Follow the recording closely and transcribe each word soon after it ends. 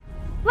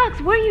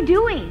Lux, what are you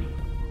doing?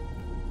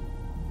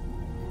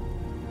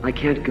 I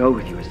can't go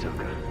with you,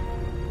 Ahsoka.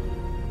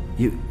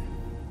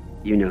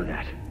 You know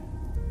that.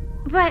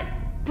 But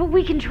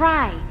we can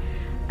try.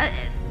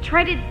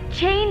 Try to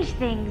change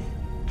things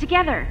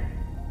together.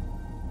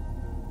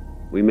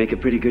 We make a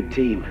pretty good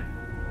team,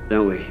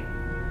 don't we?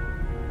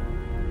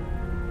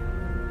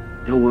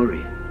 Don't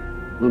worry.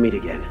 We'll meet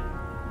again.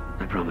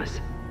 I promise.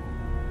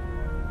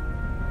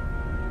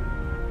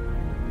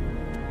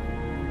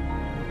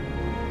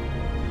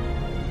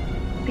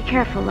 Be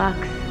careful, Lux.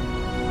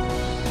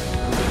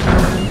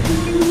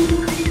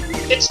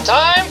 It's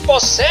time for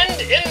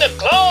Send in the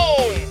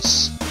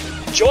Clones!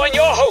 Join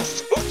your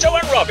hosts, Bucho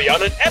and Robbie,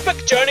 on an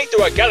epic journey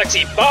through a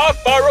galaxy far,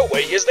 far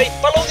away as they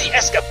follow the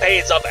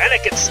escapades of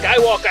Anakin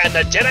Skywalker and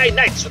the Jedi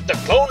Knights with the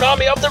clone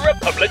army of the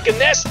Republic in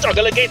their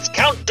struggle against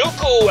Count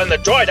Dooku and the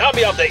droid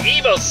army of the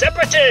evil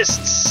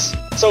Separatists.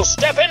 So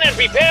step in and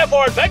prepare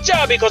for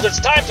adventure because it's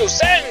time to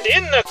send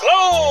in the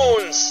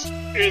clones!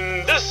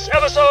 In this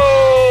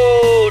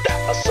episode,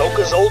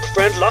 Ahsoka's old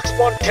friend Lux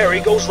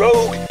Bonteri goes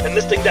rogue,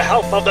 enlisting the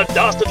help of the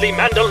dastardly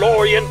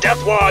Mandalorian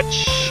Death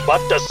Watch. But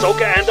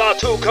Ahsoka and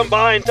R2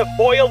 combine to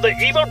foil the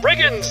evil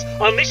brigands,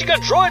 unleashing a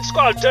droid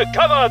squad to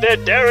cover their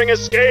daring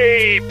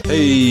escape.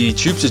 Hey,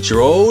 troops, it's your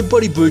old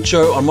buddy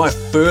Bucho on my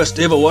first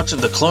ever watch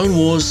of the Clone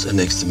Wars, and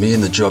next to me in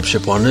the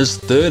dropship on his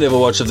third ever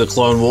watch of the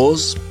Clone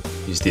Wars,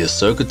 he's the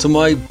Ahsoka to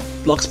my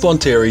Lux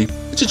Bonteri.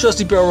 It's your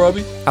trusty pal,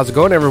 Robbie. How's it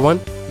going, everyone?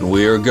 And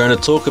we're going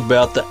to talk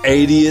about the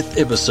 80th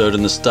episode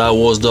in the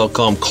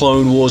StarWars.com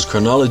Clone Wars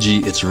chronology.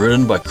 It's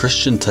written by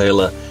Christian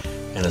Taylor,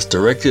 and it's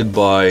directed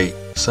by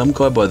some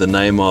guy by the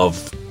name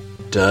of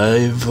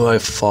Dave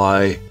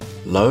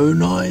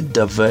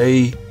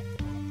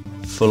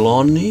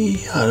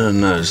Filoni? I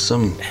don't know,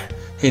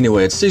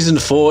 Anyway, it's Season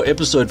 4,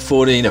 Episode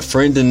 14, A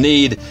Friend in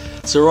Need.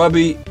 So,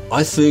 Robbie,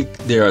 I think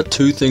there are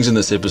two things in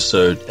this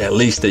episode, at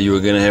least, that you were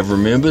going to have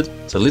remembered.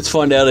 So let's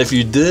find out if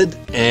you did,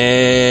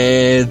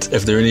 and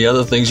if there are any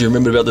other things you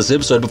remembered about this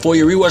episode before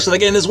you rewatch it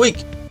again this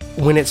week.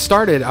 When it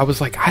started, I was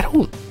like, I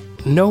don't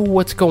know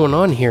what's going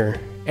on here.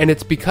 And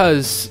it's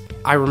because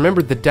I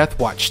remembered the Death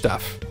Watch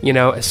stuff. You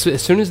know, as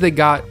soon as they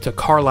got to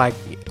Karlak,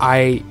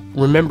 I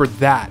remembered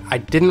that. I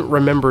didn't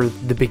remember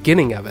the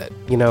beginning of it.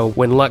 You know,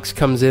 when Lux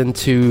comes in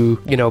to,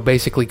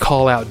 basically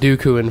call out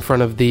Dooku in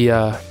front of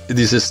the...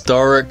 These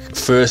historic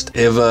first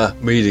ever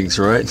meetings,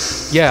 right?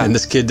 Yeah. And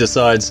this kid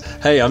decides,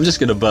 hey, I'm just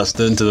going to bust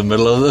into the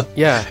middle of them.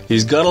 Yeah.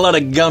 He's got a lot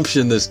of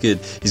gumption, this kid.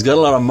 He's got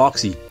a lot of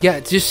moxie. Yeah,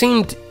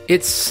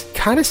 it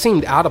kind of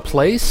seemed out of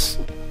place.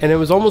 And it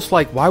was almost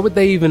like, why would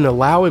they even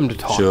allow him to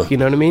talk? Sure. You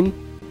know what I mean?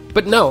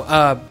 But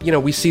no,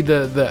 we see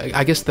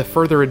the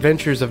further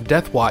adventures of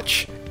Death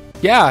Watch.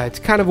 Yeah, it's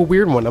kind of a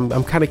weird one.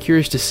 I'm kind of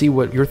curious to see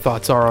what your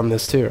thoughts are on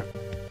this too.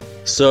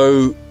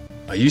 So,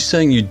 are you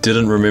saying you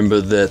didn't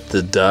remember that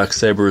the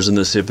Darksaber is in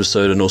this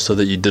episode, and also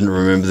that you didn't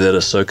remember that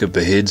Ahsoka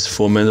beheads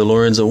 4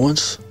 Mandalorians at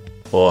once?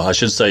 Or I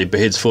should say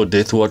beheads 4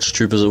 Death Watch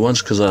troopers at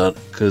once, because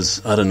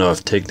I don't know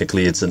if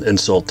technically it's an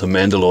insult to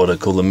Mandalore to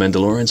call them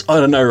Mandalorians. I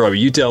don't know, Robbie,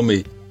 you tell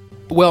me.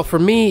 Well, for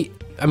me,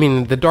 I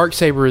mean, the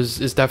Darksaber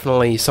is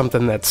definitely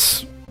something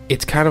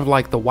it's kind of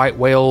like the white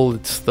whale,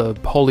 it's the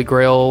holy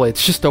grail,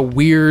 it's just a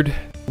weird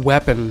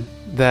weapon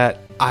that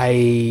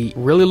I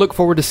really look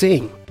forward to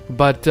seeing.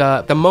 But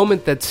the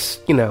moment that's,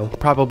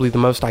 probably the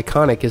most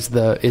iconic is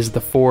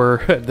the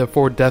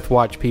four Death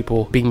Watch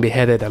people being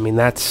beheaded. I mean,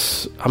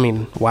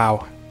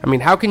 wow. I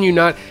mean, how can you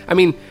not,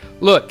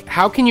 look,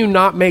 how can you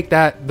not make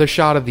that the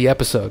shot of the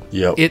episode?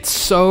 Yep. It's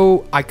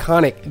so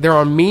iconic. There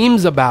are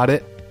memes about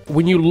it.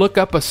 When you look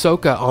up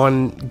Ahsoka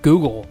on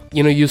Google,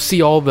 you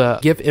see all the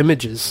GIF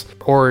images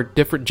or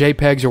different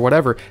JPEGs or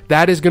whatever.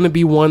 That is going to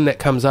be one that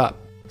comes up.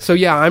 So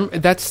yeah,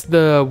 that's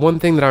the one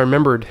thing that I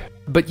remembered.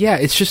 But yeah,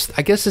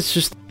 I guess it's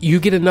just,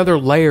 you get another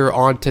layer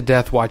onto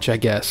Death Watch, I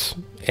guess,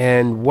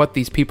 and what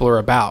these people are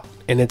about.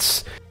 And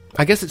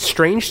I guess it's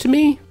strange to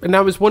me, and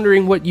I was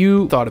wondering what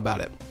you thought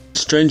about it.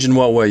 Strange in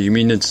what way? You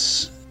mean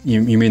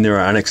you mean there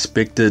are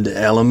unexpected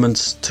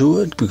elements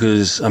to it?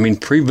 Because,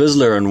 Pre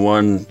Vizsla in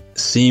 1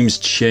 seems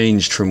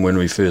changed from when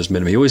we first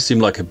met him. He always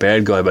seemed like a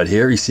bad guy, but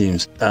here he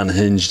seems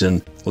unhinged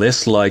and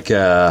less like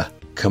a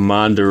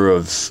commander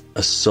of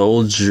a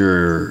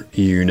soldier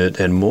unit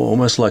and more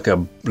almost like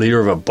a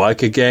leader of a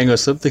biker gang or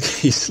something.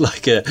 He's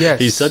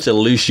he's such a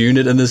loose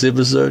unit in this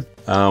episode.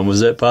 Was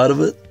that part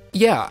of it?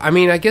 Yeah,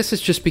 I guess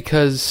it's just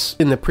because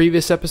in the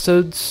previous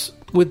episodes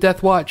with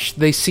Death Watch,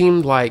 they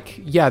seemed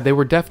like, they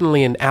were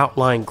definitely an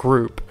outlying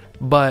group,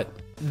 but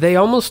they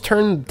almost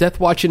turned Death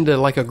Watch into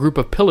like a group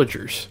of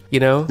pillagers,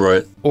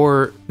 Right.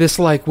 Or this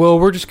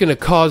we're just going to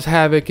cause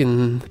havoc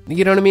and,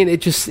 you know what I mean?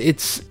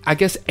 It's, I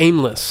guess,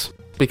 aimless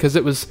because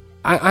it was,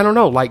 I don't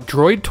know, like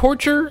droid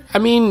torture?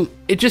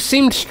 It just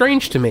seemed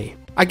strange to me.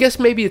 I guess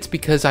maybe it's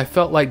because I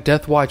felt like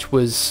Death Watch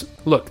was,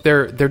 look,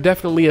 they're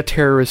definitely a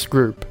terrorist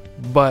group,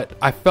 but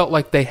I felt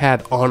like they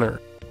had honor.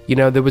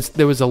 There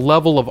was a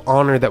level of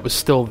honor that was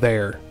still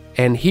there.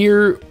 And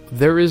here,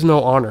 there is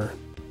no honor.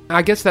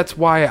 I guess that's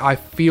why I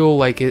feel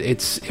like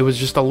it was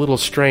just a little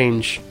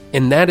strange.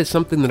 And that is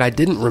something that I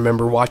didn't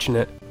remember watching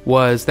it.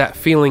 was that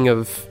feeling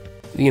of,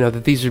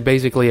 that these are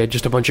basically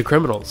just a bunch of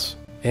criminals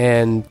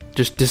and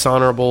just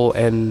dishonorable,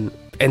 and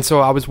so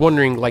I was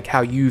wondering like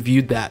how you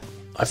viewed that.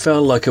 I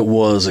felt like it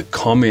was a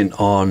comment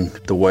on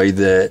the way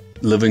that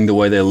living the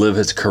way they live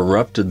has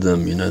corrupted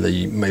them.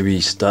 They maybe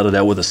started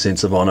out with a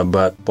sense of honor,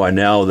 but by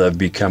now they've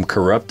become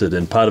corrupted.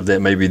 And part of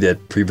that may be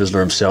that Pre-Vizsla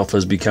himself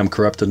has become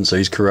corrupted, and so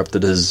he's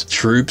corrupted his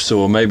troops,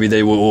 or maybe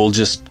they were all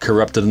just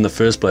corrupted in the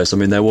first place. I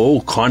mean, they were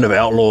all kind of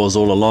outlaws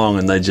all along,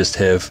 and they just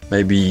have,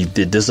 maybe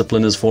their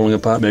discipline is falling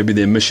apart. Maybe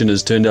their mission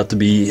has turned out to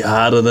be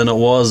harder than it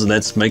was, and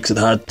that makes it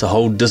hard to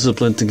hold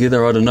discipline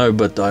together. I don't know,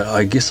 but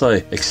I guess I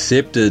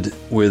accepted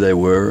where they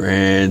were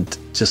and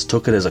just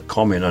took it as a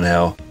comment on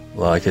how,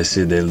 like I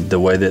said, the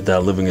way that they're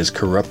living has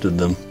corrupted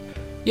them.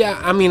 Yeah,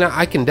 I mean,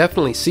 I can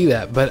definitely see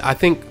that, but I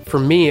think for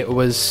me it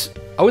was,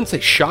 I wouldn't say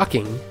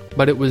shocking,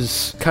 but it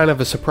was kind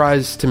of a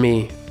surprise to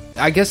me.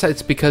 I guess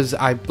it's because,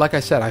 like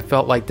I said, I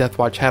felt like Death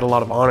Watch had a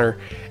lot of honor,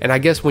 and I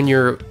guess when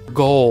your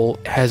goal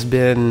has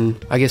been,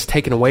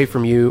 taken away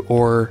from you,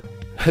 or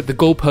the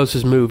goalpost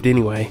has moved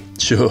anyway.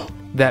 Sure.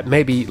 That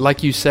maybe,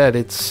 like you said,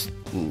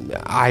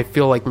 I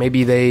feel like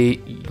maybe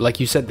they, like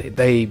you said,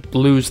 they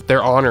lose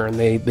their honor and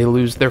they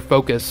lose their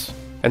focus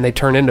and they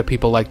turn into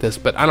people like this.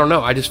 But I don't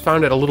know. I just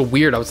found it a little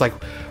weird. I was like,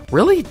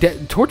 really?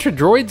 Torture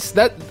droids?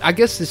 That, I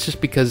guess it's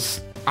just because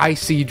I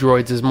see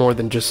droids as more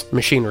than just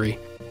machinery.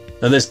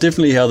 And that's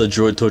definitely how the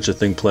droid torture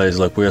thing plays.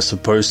 Like, we are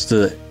supposed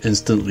to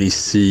instantly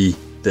see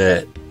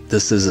that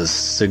this is a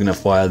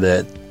signifier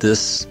that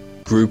this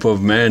group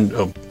of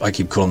I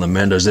keep calling them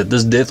Mandos, that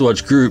this Death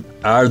Watch group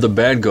are the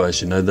bad guys,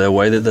 the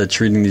way that they're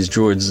treating these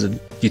droids.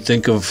 You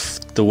think of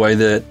the way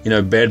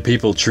that, bad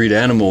people treat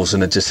animals,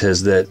 and it just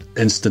has that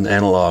instant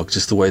analog,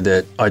 just the way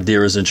that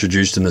idea is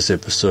introduced in this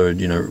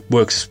episode,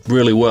 works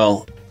really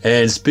well.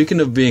 And speaking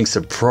of being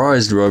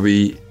surprised,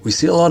 Robbie, we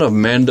see a lot of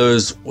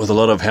Mandos with a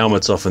lot of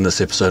helmets off in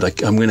this episode.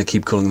 I'm going to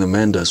keep calling them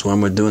Mandos. Why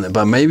am I doing that?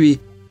 But maybe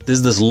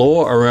there's this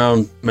lore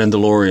around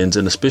Mandalorians,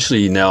 and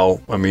especially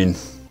now, I mean,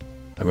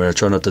 I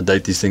try not to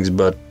date these things,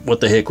 but what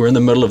the heck, we're in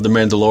the middle of The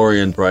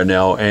Mandalorian right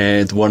now,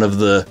 and one of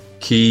the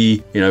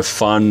key,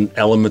 fun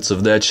elements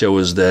of that show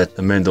is that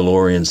the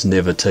Mandalorians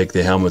never take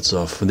their helmets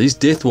off. And these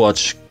Death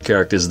Watch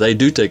characters, they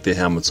do take their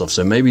helmets off,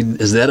 so maybe,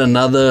 is that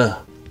another,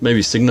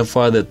 maybe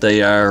signify that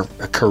they are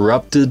a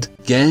corrupted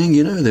gang,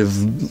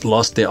 they've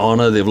lost their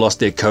honor, they've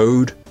lost their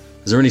code?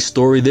 Is there any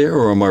story there,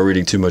 or am I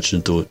reading too much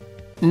into it?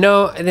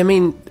 No, I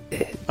mean,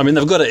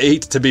 they've got to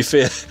eat, to be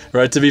fair,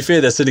 right? To be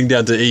fair, they're sitting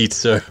down to eat,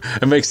 so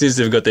it makes sense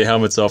they've got their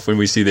helmets off when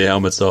we see their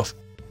helmets off.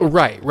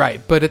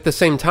 Right. But at the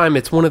same time,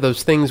 it's one of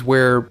those things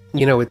where,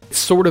 it's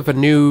sort of a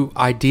new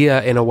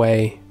idea in a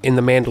way in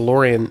The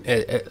Mandalorian,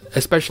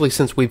 especially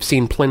since we've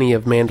seen plenty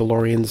of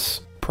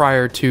Mandalorians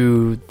prior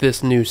to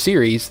this new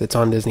series that's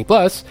on Disney+,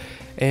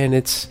 and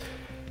it's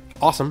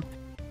awesome.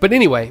 But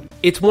anyway,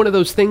 it's one of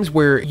those things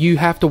where you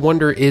have to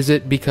wonder, is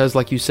it because,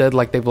 like you said,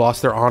 like they've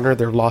lost their honor,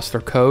 they've lost their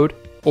code?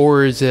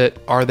 Or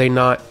are they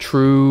not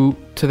true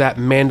to that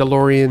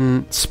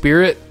Mandalorian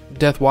spirit?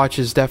 Death Watch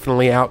is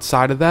definitely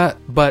outside of that,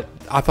 but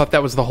I thought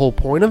that was the whole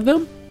point of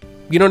them.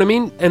 You know what I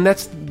mean? And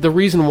that's the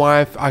reason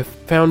why I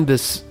found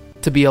this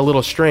to be a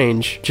little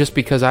strange, just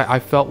because I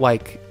felt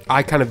like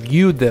I kind of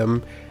viewed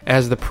them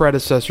as the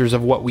predecessors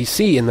of what we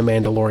see in The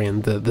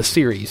Mandalorian, the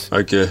series.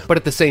 Okay. But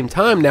at the same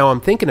time, now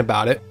I'm thinking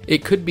about it,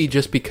 it could be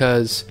just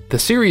because the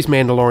series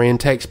Mandalorian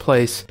takes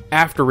place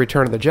after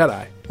Return of the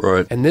Jedi.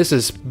 Right. And this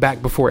is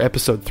back before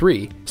Episode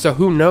 3. So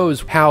who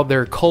knows how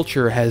their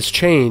culture has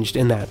changed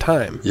in that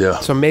time. Yeah.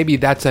 So maybe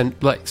that's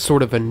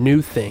sort of a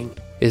new thing,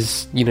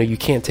 is, you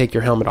can't take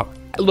your helmet off.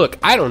 Look,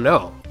 I don't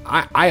know.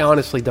 I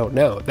honestly don't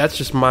know. That's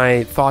just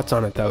my thoughts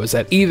on it, though, is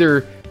that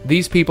either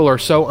these people are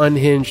so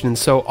unhinged and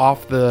so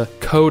off the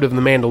code of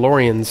the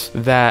Mandalorians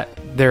that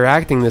they're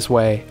acting this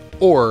way,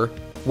 or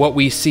what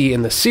we see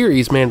in the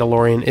series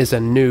Mandalorian is a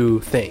new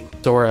thing,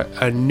 or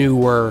a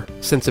newer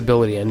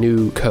sensibility, a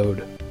new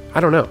code. I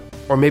don't know.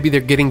 Or maybe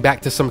they're getting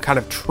back to some kind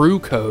of true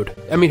code.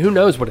 I mean, who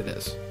knows what it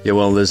is? Yeah,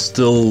 well, there's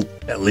still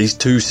at least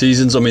 2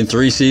 seasons,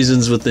 3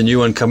 seasons with the new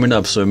one coming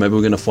up, so maybe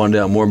we're going to find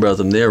out more about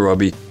them there,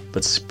 Robbie.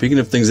 But speaking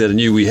of things that are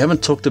new, we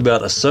haven't talked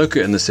about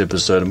Ahsoka in this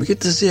episode, and we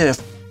get to see a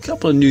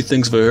couple of new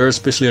things for her,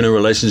 especially in her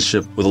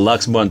relationship with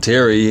Lux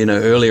Monteri.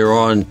 Earlier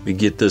on, we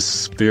get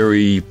this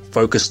very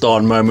focused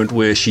on moment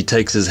where she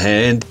takes his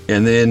hand,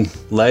 and then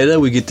later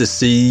we get to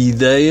see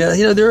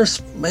there are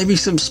maybe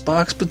some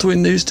sparks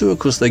between these two. Of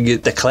course, they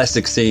get the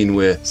classic scene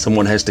where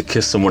someone has to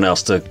kiss someone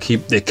else to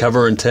keep their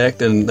cover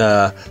intact, and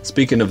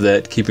speaking of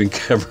that, keeping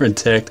cover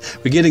intact,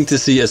 we're getting to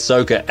see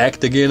Ahsoka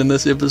act again in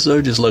this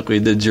episode, just like we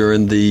did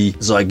during the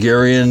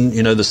Zygerian,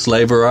 the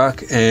slaver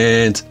arc,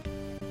 and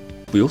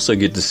we also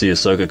get to see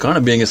Ahsoka kind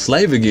of being a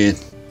slave again.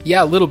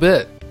 Yeah, a little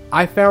bit.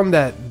 I found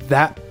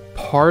that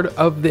part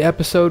of the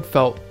episode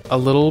felt a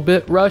little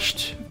bit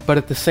rushed, but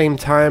at the same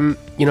time,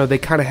 they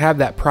kind of have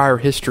that prior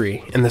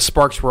history, and the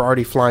sparks were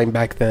already flying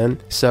back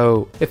then.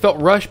 So it felt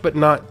rushed, but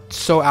not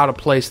so out of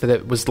place that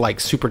it was like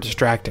super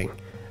distracting.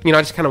 I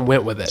just kind of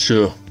went with it.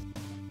 Sure.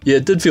 Yeah,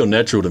 it did feel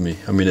natural to me.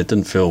 I mean, it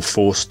didn't feel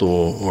forced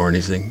or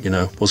anything,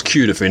 It was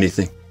cute, if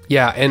anything.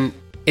 Yeah, and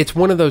it's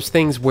one of those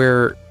things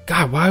where,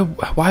 God,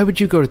 why would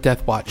you go to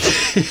Death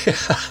Watch?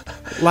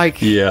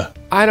 Like, Yeah.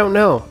 I don't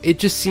know. It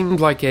just seemed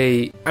like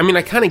I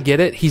kind of get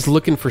it. He's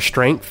looking for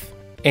strength,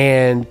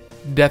 and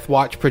Death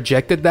Watch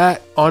projected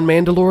that on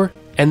Mandalore.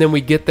 And then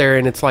we get there,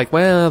 and it's like,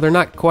 well, they're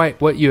not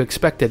quite what you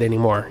expected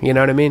anymore. You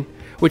know what I mean?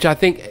 Which I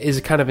think is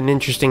kind of an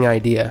interesting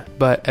idea.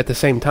 But at the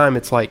same time,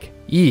 it's like,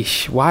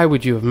 yeesh, why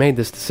would you have made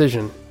this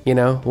decision?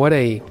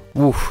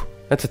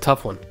 That's a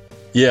tough one.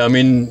 Yeah, I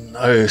mean,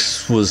 I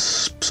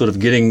was sort of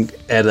getting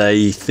at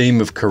a theme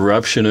of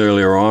corruption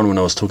earlier on when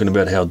I was talking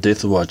about how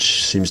Death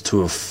Watch seems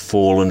to have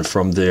fallen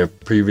from their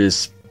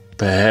previous,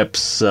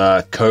 perhaps,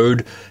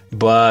 code.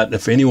 But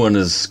if anyone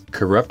is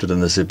corrupted in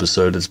this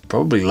episode, it's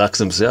probably Lux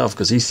himself,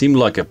 because he seemed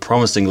like a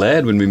promising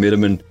lad when we met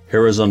him in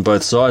Heroes on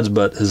Both Sides,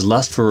 but his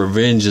lust for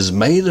revenge has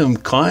made him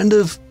kind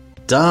of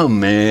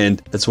dumb, man.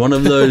 It's one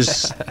of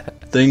those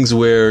things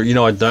where,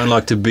 I don't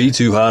like to be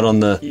too hard on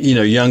the,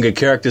 younger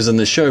characters in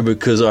the show,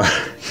 because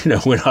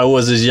when I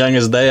was as young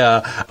as they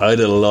are, I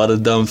did a lot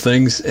of dumb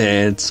things,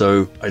 and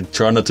so I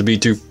try not to be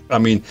too,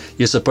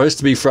 you're supposed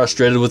to be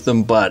frustrated with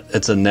them, but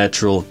it's a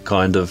natural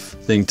kind of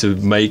thing to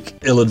make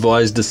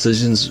ill-advised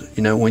decisions,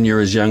 when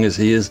you're as young as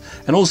he is.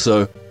 And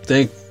also,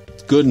 thank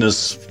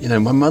goodness,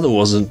 my mother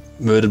wasn't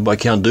murdered by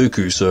Count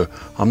Dooku, so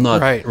I'm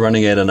not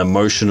running at an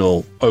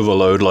emotional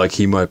overload like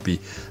he might be.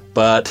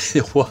 But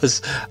it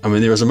was,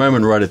 there was a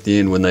moment right at the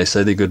end when they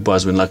say their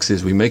goodbyes when Lux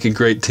says, we make a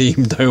great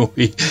team, don't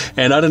we?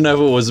 And I don't know if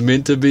it was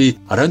meant to be,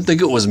 I don't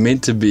think it was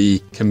meant to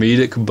be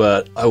comedic,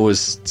 but I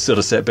was sort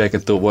of sat back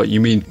and thought, what, you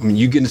mean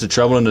you get into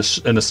trouble and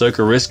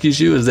Ahsoka rescues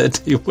you? Is that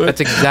teamwork?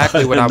 That's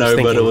exactly what I was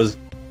thinking. But it was,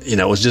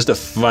 it was just a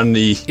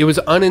funny... It was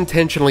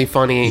unintentionally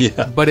funny,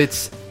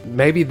 but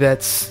maybe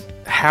that's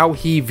how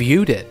he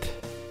viewed it.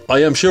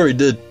 I am sure he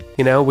did.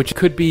 Which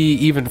could be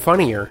even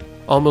funnier.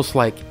 Almost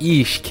like,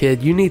 eesh,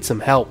 kid, you need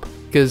some help.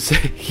 Because,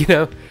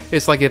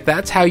 it's like, if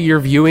that's how you're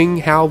viewing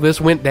how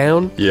this went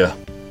down,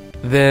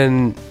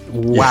 then,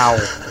 wow,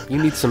 you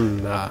need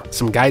some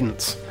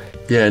guidance.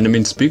 Yeah,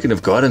 and speaking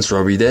of guidance,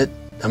 Robbie, I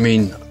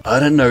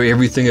don't know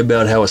everything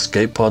about how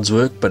escape pods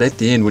work, but at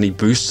the end, when he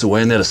boosts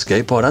away in that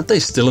escape pod, aren't they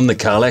still in the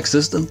Karlak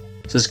system?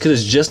 So this kid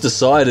has just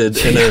decided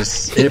in an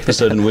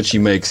episode in which he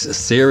makes a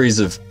series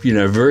of,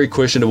 very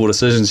questionable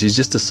decisions, he's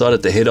just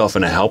decided to head off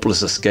in a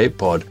helpless escape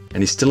pod.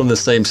 And he's still in the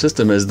same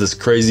system as this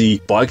crazy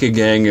biker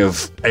gang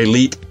of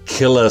elite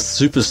killer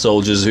super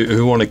soldiers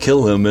who want to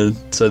kill him. And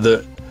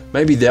so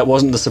maybe that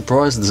wasn't the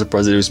surprise. The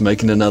surprise that he was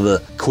making another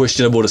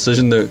questionable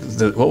decision.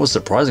 What was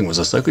surprising was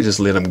Ahsoka just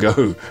let him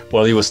go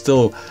while he was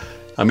still,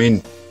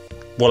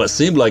 it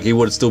seemed like he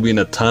would still be in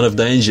a ton of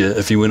danger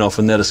if he went off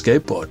in that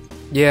escape pod.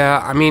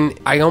 Yeah,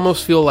 I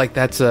almost feel like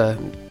that's now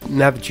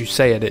that you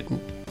say it, it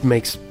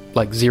makes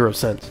like zero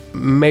sense.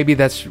 Maybe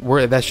that's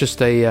just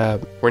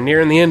we're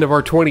nearing the end of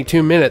our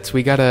 22 minutes.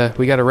 We gotta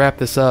wrap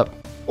this up.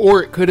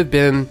 Or it could have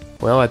been,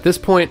 well, at this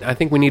point, I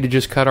think we need to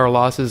just cut our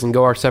losses and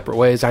go our separate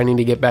ways. I need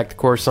to get back to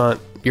Coruscant.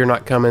 You're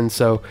not coming,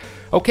 so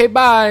okay,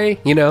 bye.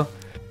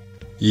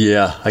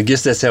 Yeah, I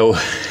guess that's how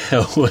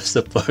it was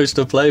supposed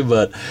to play,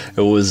 but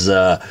it was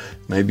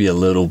maybe a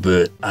little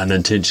bit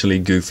unintentionally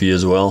goofy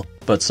as well.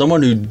 But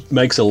someone who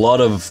makes a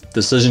lot of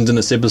decisions in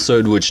this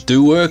episode which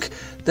do work,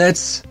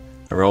 that's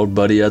our old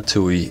buddy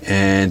Artui.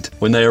 And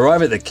when they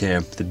arrive at the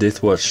camp, the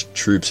Death Watch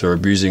troops are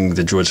abusing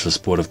the droids for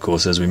sport, of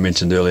course, as we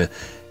mentioned earlier.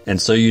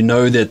 And so you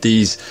know that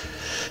these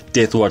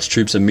Death Watch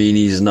troops are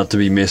meanies, not to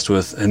be messed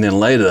with. And then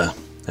later,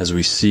 as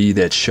we see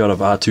that shot of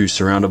R2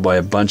 surrounded by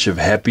a bunch of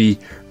happy,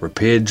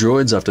 repaired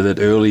droids after that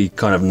early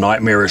kind of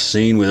nightmarish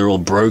scene where they're all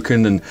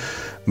broken and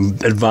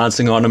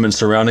advancing on him and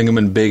surrounding him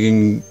and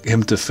begging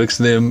him to fix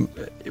them.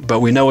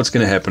 But we know what's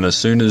going to happen as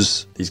soon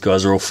as these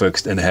guys are all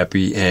fixed and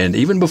happy. And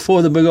even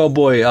before the big old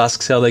boy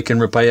asks how they can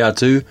repay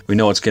R2, we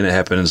know what's going to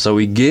happen. And so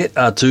we get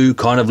R2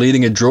 kind of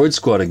leading a droid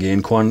squad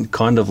again,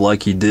 kind of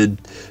like he did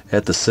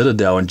at the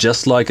Citadel. And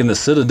just like in the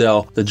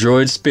Citadel, the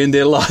droids spend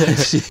their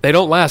lives. They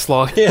don't last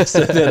long. Yeah,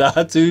 so that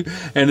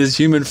R2 and his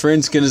human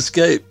friends can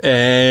escape.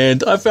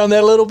 And I found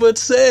that a little bit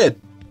sad.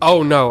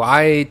 Oh, no,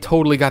 I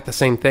totally got the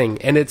same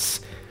thing. And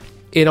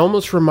it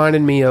almost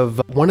reminded me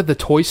of one of the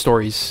Toy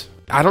Stories.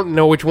 I don't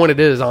know which one it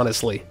is,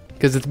 honestly,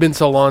 because it's been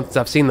so long since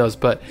I've seen those.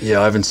 But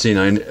yeah, I haven't seen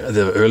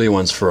the early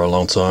ones for a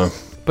long time.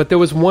 But there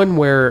was one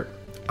where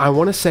I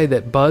want to say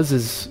that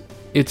Buzz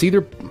it's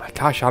either,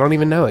 gosh, I don't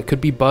even know. It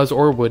could be Buzz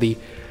or Woody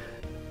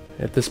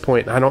at this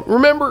point. I don't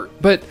remember.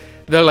 But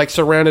they're like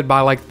surrounded by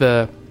like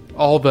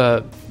all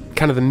the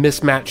kind of the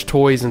mismatched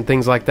toys and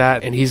things like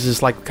that. And he's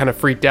just like kind of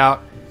freaked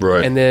out.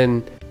 Right. And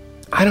then,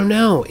 I don't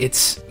know.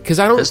 It's because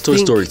I don't That's Toy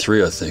Story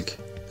 3, I think.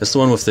 That's the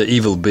one with the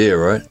evil bear,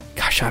 right?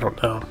 Gosh, I don't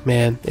know,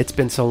 man. It's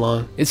been so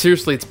long. It's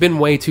been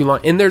way too long.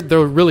 And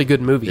they're really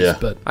good movies,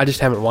 but I just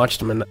haven't watched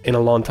them in a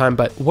long time.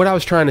 But what I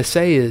was trying to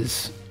say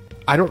is,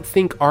 I don't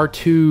think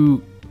R2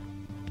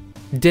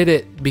 did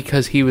it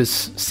because he was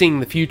seeing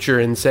the future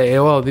and say,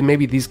 oh, well,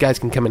 maybe these guys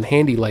can come in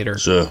handy later.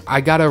 Sure.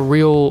 I got a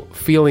real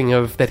feeling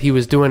of that he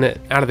was doing it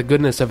out of the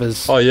goodness of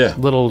his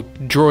little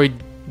droid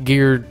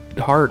geared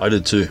heart. I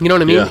did too. You know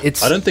what I mean? Yeah.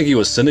 I don't think he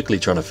was cynically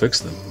trying to fix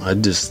them. I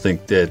just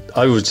think that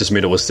I was just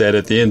made it was sad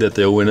at the end that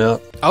they all went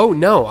out. Oh,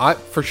 no,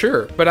 for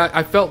sure. But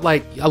I felt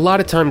like a lot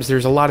of times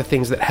there's a lot of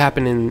things that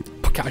happen in,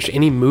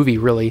 any movie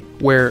really,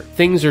 where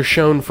things are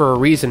shown for a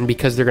reason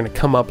because they're going to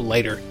come up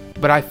later.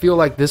 But I feel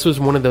like this was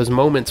one of those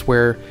moments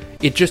where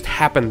it just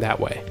happened that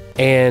way.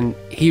 And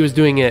he was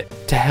doing it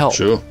to help.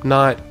 Sure.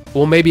 Not,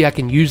 well, maybe I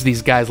can use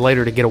these guys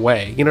later to get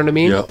away. You know what I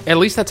mean? Yeah. At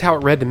least that's how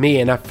it read to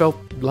me. And I felt,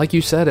 like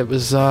you said, it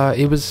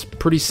was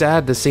pretty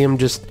sad to see him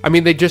just... I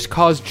mean, they just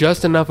caused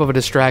just enough of a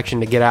distraction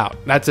to get out.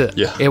 That's it.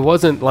 Yeah. It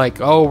wasn't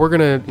like, oh, we're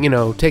going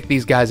to, take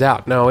these guys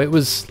out. No, it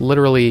was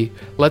literally,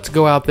 let's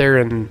go out there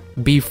and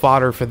be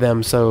fodder for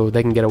them so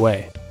they can get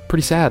away.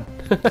 Pretty sad.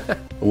 It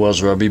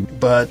was, Robbie.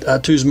 But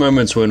R2's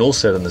moments weren't all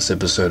sad in this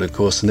episode, of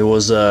course. And there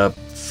was a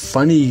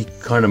funny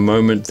kind of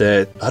moment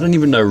that I don't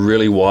even know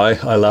really why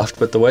I laughed,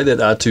 but the way that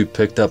R2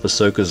 picked up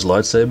Ahsoka's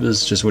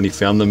lightsabers just when he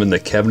found them in the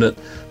cabinet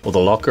or the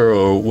locker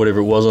or whatever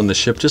it was on the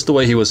ship, just the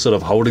way he was sort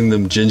of holding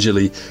them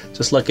gingerly,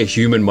 just like a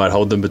human might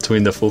hold them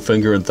between the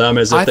forefinger and thumb,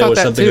 as if that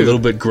was something a little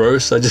bit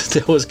gross.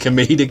 That was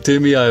comedic to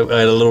me. I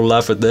had a little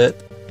laugh at that.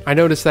 I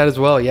noticed that as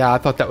well. Yeah, I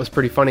thought that was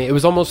pretty funny. It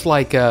was almost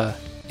like it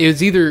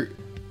was either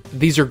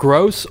these are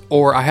gross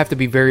or I have to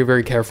be very,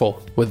 very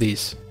careful with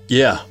these.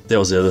 Yeah, that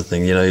was the other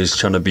thing. He was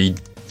trying to be...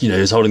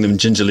 he's holding them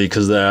gingerly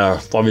because they are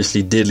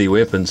obviously deadly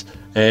weapons.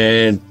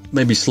 And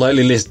maybe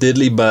slightly less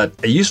deadly, but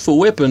a useful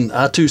weapon.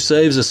 R2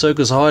 saves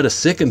Ahsoka's hide a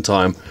second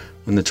time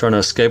when they're trying to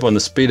escape on the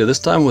speeder, this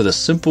time with a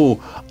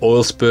simple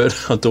oil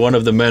spurt onto one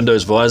of the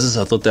Mando's visors.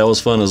 I thought that was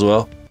fun as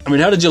well. I mean,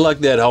 how did you like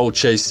that whole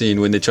chase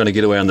scene when they're trying to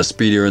get away on the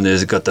speeder and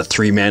there's got the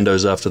 3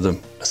 Mandos after them?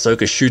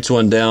 Ahsoka shoots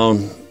one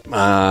down.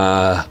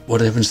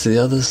 What happens to the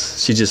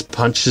others? She just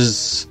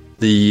punches...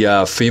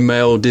 the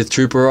female Death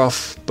Trooper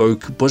off,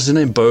 what's her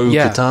name?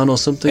 Bo-Katan or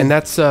something? And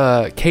that's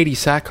Katie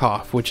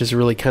Sackhoff, which is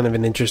really kind of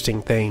an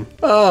interesting thing.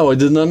 Oh, I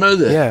did not know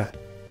that. Yeah.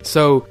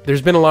 So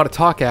there's been a lot of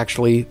talk,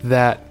 actually,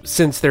 that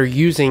since they're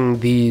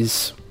using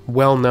these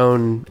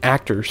well-known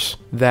actors,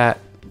 that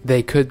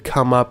they could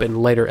come up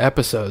in later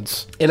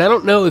episodes. And I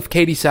don't know if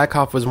Katie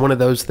Sackhoff was one of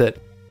those that...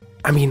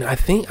 I mean,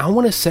 I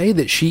want to say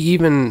that she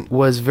even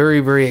was very,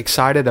 very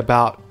excited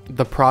about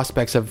the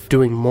prospects of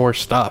doing more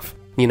stuff.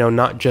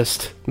 Not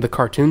just the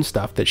cartoon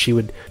stuff, that she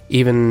would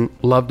even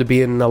love to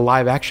be in a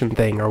live action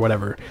thing or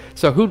whatever.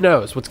 So who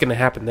knows what's going to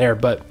happen there.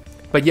 But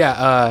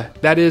yeah,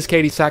 that is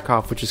Katie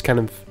Sackhoff, which is kind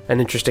of an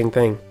interesting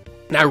thing.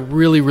 And I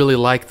really, really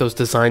like those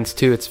designs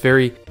too. It's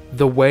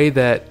the way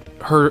that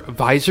her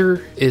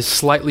visor is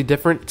slightly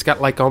different. It's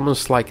got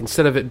almost like,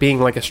 instead of it being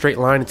like a straight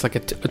line,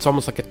 it's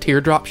almost like a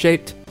teardrop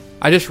shaped.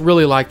 I just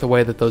really like the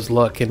way that those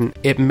look, and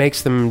it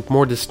makes them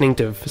more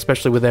distinctive,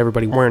 especially with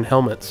everybody wearing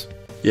helmets.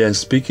 Yeah, and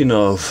speaking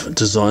of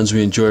designs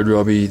we enjoyed,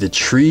 Robbie, the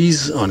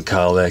trees on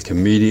Karlak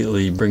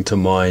immediately bring to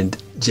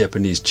mind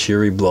Japanese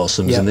cherry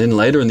blossoms. Yep. And then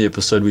later in the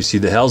episode, we see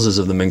the houses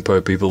of the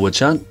Mingpo people,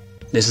 which aren't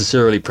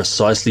necessarily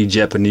precisely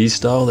Japanese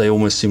style. They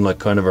almost seem like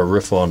kind of a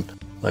riff on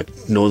like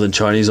Northern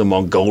Chinese or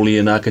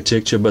Mongolian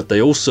architecture, but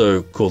they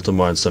also call to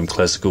mind some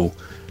classical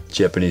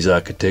Japanese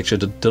architecture.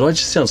 Did I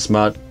just sound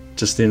smart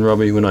just then,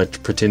 Robbie, when I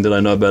pretended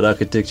I know about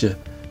architecture?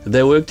 Did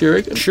that work, do you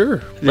reckon?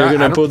 Sure. You're going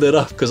to pull that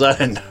off? Because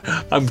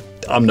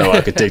I'm no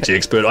architecture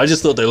expert. I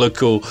just thought they looked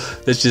cool.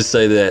 Let's just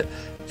say that.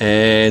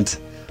 And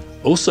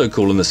also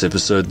cool in this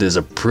episode, there's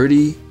a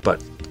pretty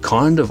but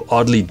kind of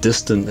oddly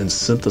distant and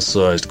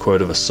synthesized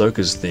quote of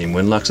Ahsoka's theme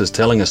when Lux is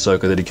telling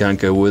Ahsoka that he can't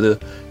go with her.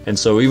 And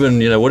so even,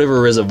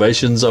 whatever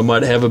reservations I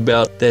might have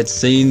about that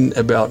scene,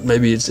 about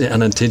maybe it's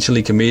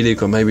unintentionally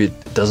comedic or maybe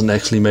it doesn't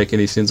actually make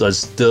any sense, I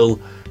still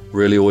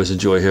really always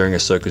enjoy hearing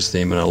Ahsoka's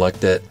theme, and I like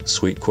that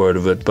sweet quote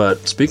of it.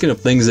 But speaking of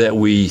things that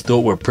we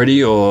thought were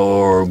pretty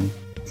or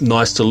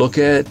nice to look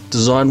at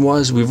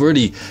design-wise, we've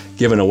already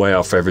given away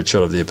our favorite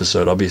shot of the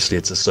episode. Obviously,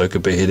 it's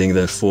Ahsoka beheading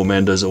the 4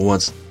 Mandos at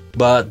once.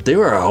 But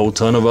there are a whole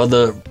ton of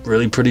other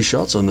really pretty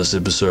shots on this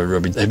episode,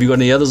 Robbie. Have you got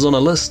any others on a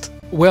list?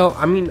 Well,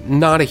 I mean,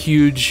 not a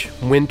huge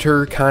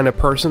winter kind of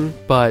person,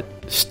 but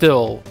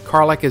still,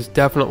 Karlak is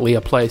definitely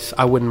a place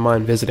I wouldn't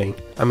mind visiting.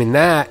 I mean,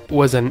 that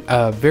was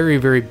a very,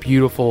 very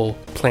beautiful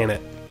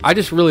planet. I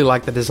just really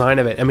like the design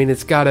of it. I mean,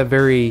 it's got a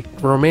very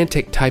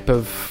romantic type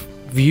of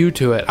view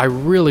to it. I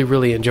really,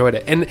 really enjoyed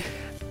it. And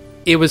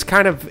it was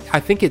kind of, I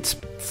think it's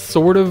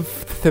sort of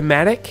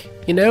thematic,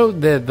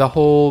 the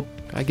whole...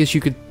 I guess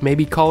you could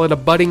maybe call it a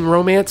budding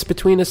romance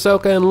between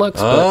Ahsoka and Lux.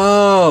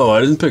 Oh,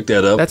 I didn't pick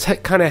that up. That's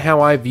kind of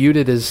how I viewed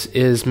it,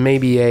 is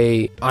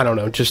maybe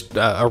just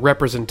a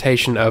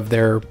representation of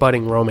their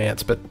budding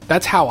romance. But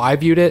that's how I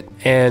viewed it.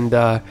 And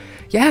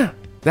yeah,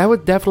 that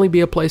would definitely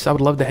be a place I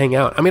would love to hang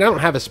out. I mean, I don't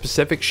have a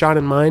specific shot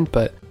in mind,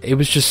 but it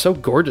was just so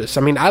gorgeous.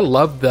 I mean, I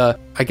love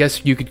I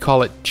guess you could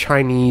call it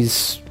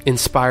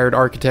Chinese-inspired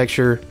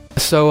architecture.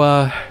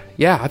 So,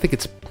 yeah, I think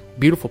it's a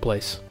beautiful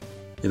place.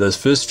 Yeah, those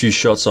first few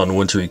shots on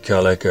Wintry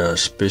Karlak are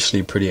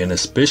especially pretty, and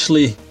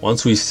especially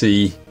once we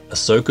see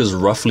Ahsoka's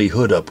ruffly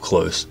hood up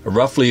close. A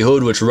ruffly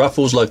hood which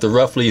ruffles like the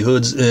ruffly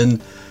hoods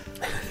in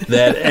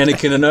that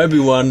Anakin and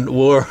Obi-Wan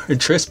wore in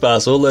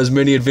Trespass all those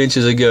many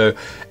adventures ago.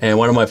 And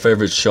one of my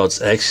favorite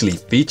shots actually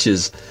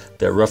features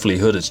that ruffly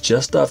hood. It's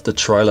just after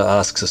Tryla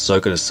asks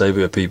Ahsoka to save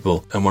her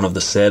people, and one of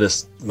the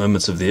saddest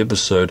moments of the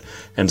episode,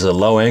 and it's a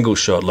low angle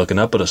shot looking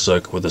up at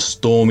Ahsoka with a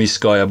stormy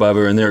sky above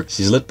her, and there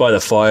she's lit by the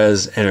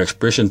fires, and her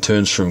expression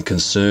turns from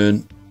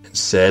concern and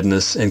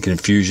sadness and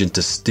confusion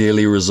to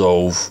steely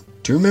resolve.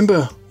 Do you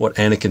remember what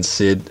Anakin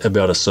said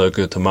about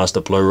Ahsoka to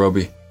Master Plo,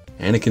 Robbie?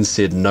 Anakin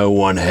said no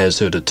one has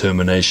her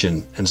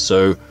determination. And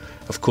so,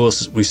 of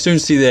course, we soon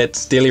see that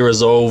steely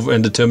resolve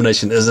and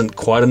determination isn't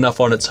quite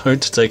enough on its own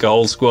to take a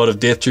whole squad of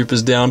Death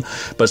Troopers down.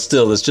 But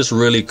still, it's just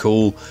really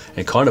cool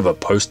and kind of a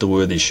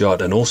poster-worthy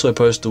shot. And also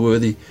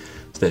poster-worthy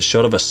is that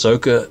shot of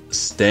Ahsoka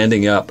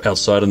standing up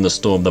outside in the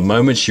storm. The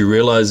moment she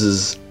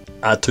realizes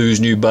R2's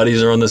new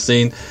buddies are on the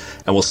scene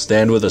and will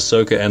stand with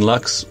Ahsoka and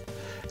Lux.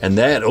 And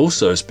that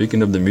also,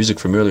 speaking of the music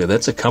from earlier,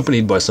 that's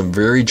accompanied by some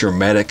very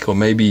dramatic or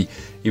maybe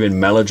even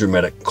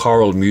melodramatic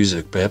choral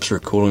music, perhaps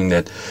recalling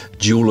that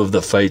Jewel of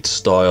the Fate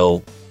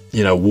style,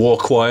 war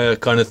choir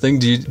kind of thing.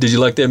 Did you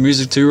like that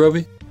music too,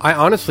 Robbie? I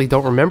honestly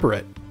don't remember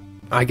it.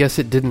 I guess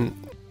it didn't,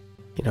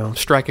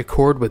 strike a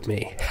chord with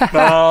me.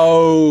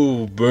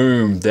 Oh,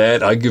 boom.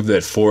 I give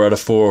that 4 out of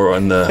 4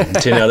 on the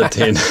 10 out of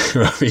 10,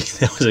 Robbie.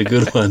 That was a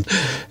good one.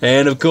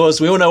 And of course,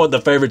 we all know what the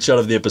favorite shot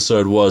of the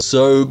episode was.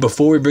 So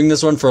before we bring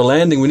this one for a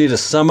landing, we need to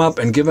sum up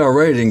and give our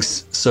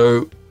ratings.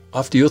 So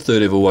after your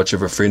third ever watch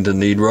of A Friend in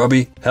Need,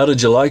 Robbie, how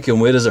did you like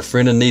and where does A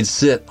Friend in Need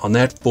sit on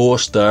that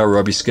 4-star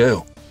Robbie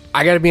scale?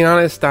 I gotta be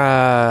honest,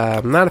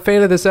 I'm not a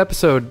fan of this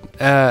episode.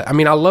 I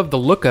love the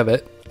look of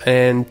it,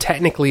 and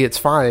technically it's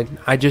fine.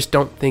 I just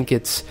don't think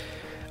it's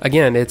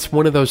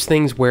one of those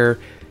things where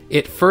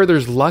it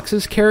furthers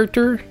Lux's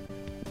character,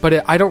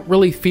 but I don't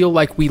really feel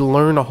like we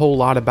learn a whole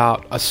lot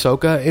about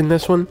Ahsoka in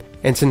this one.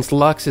 And since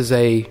Lux is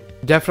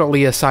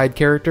definitely a side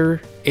character,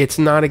 it's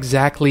not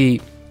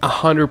exactly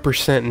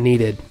 100%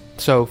 needed.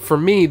 So for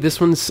me, this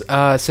one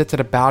sits at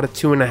about a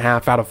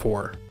 2.5 out of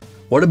 4.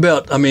 What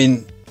about, I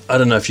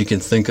don't know if you can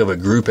think of a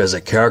group as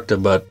a character,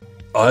 but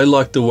I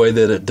like the way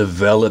that it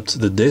developed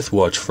the Death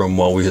Watch from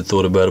what we had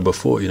thought about it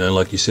before.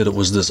 Like you said, it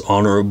was this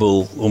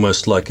honorable,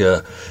 almost like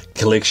a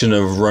collection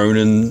of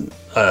Ronin.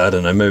 I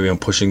don't know, maybe I'm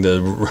pushing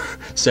the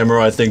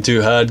samurai thing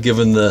too hard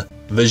given the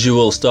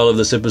visual style of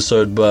this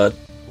episode, but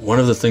one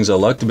of the things I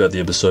liked about the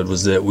episode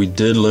was that we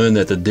did learn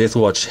that the Death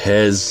Watch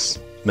has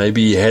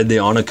maybe had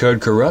their honor code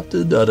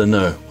corrupted. I don't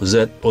know. Was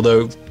that,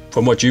 although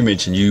from what you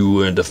mentioned, you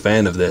weren't a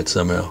fan of that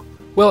somehow.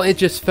 Well, it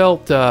just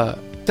felt,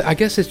 I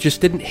guess it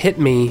just didn't hit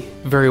me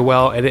very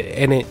well, and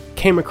it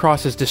came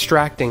across as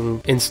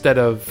distracting instead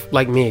of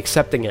like me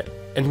accepting it.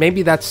 And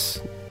maybe that's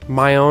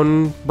my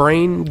own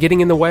brain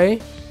getting in the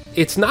way.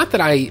 It's not that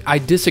I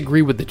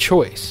disagree with the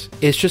choice.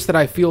 It's just that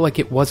I feel like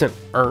it wasn't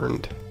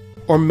earned.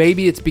 Or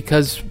maybe it's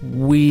because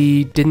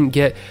maybe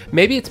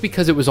it's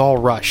because it was all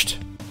rushed.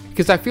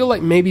 Because I feel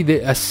like maybe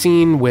a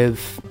scene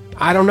with,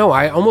 I don't know,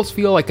 I almost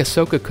feel like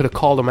Ahsoka could have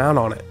called him out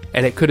on it.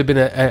 And it could have been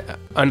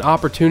an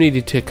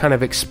opportunity to kind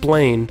of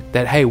explain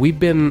that, hey, we've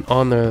been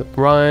on the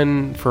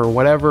run for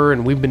whatever,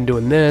 and we've been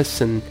doing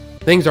this, and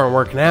things aren't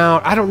working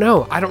out. I don't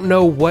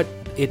know what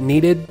it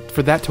needed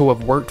for that to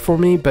have worked for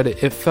me, but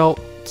it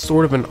felt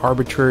sort of an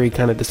arbitrary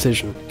kind of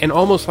decision and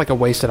almost like a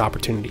wasted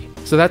opportunity.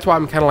 So that's why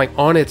I'm kind of like,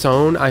 on its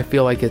own, I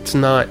feel like it's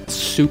not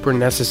super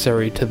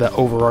necessary to the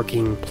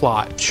overarching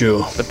plot.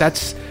 Sure. But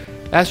that's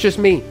just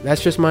me.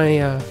 That's just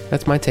my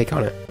take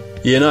on it.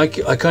 Yeah, no, I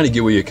kind of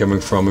get where you're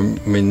coming from.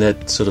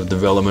 That sort of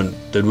development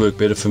did work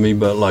better for me,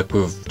 but like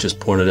we've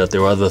just pointed out,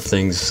 there were a lot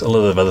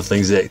of other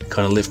things that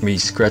kind of left me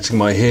scratching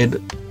my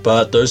head.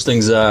 But those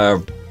things are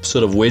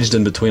sort of wedged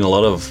in between a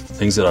lot of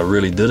things that I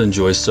really did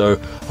enjoy. So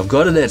I've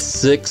got it at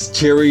 6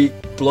 cherry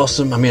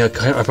blossom. I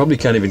probably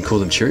can't even call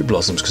them cherry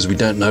blossoms because we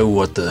don't know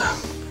what the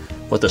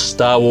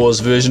Star Wars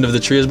version of the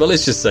tree is. But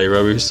let's just say,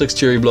 Robbie, 6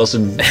 cherry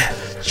blossom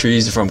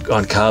trees on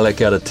Karlak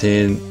out of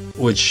 10,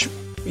 which,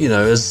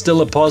 is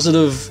still a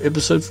positive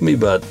episode for me,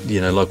 but,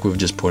 like we've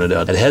just pointed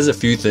out, it has a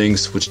few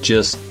things which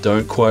just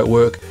don't quite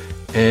work.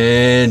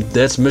 And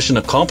that's mission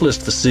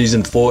accomplished for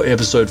Season 4,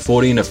 Episode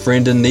 14, A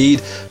Friend in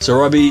Need. So,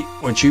 Robbie,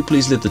 won't you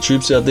please let the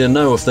troops out there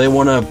know if they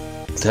want to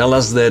tell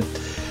us that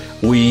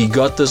we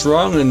got this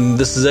wrong and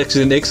this is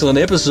actually an excellent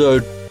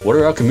episode, what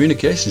are our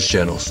communications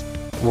channels?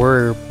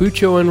 We're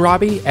Bucho and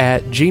Robbie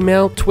at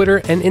Gmail,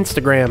 Twitter, and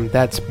Instagram.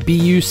 That's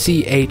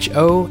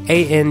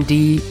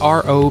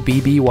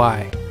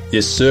BUCHOANDROBBY.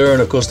 Yes, sir,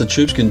 and of course the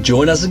troops can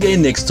join us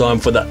again next time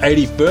for the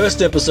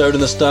 81st episode in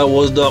the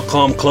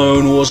StarWars.com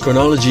Clone Wars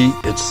chronology.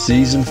 It's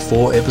Season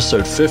 4,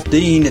 Episode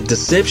 15,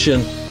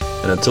 Deception.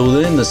 And until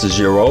then, this is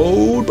your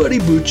old buddy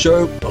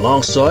Bucho,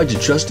 alongside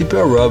your trusty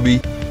pal Robbie,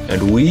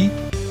 and we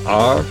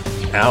are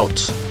out.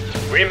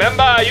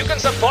 Remember, you can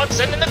support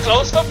Send in the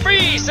Clones for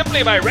free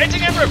simply by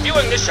rating and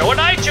reviewing the show on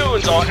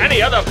iTunes or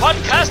any other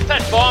podcast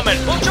platform, and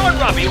Mucho and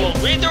Robbie will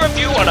read the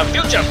review on a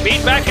future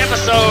feedback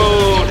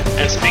episode.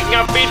 And speaking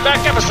of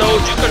feedback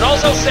episodes, you can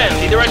also send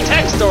either a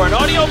text or an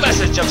audio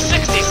message of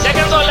 60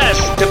 seconds or less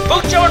to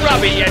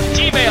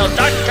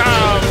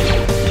muchoandrobbie@gmail.com.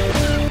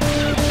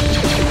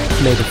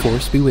 May the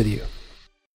Force be with you.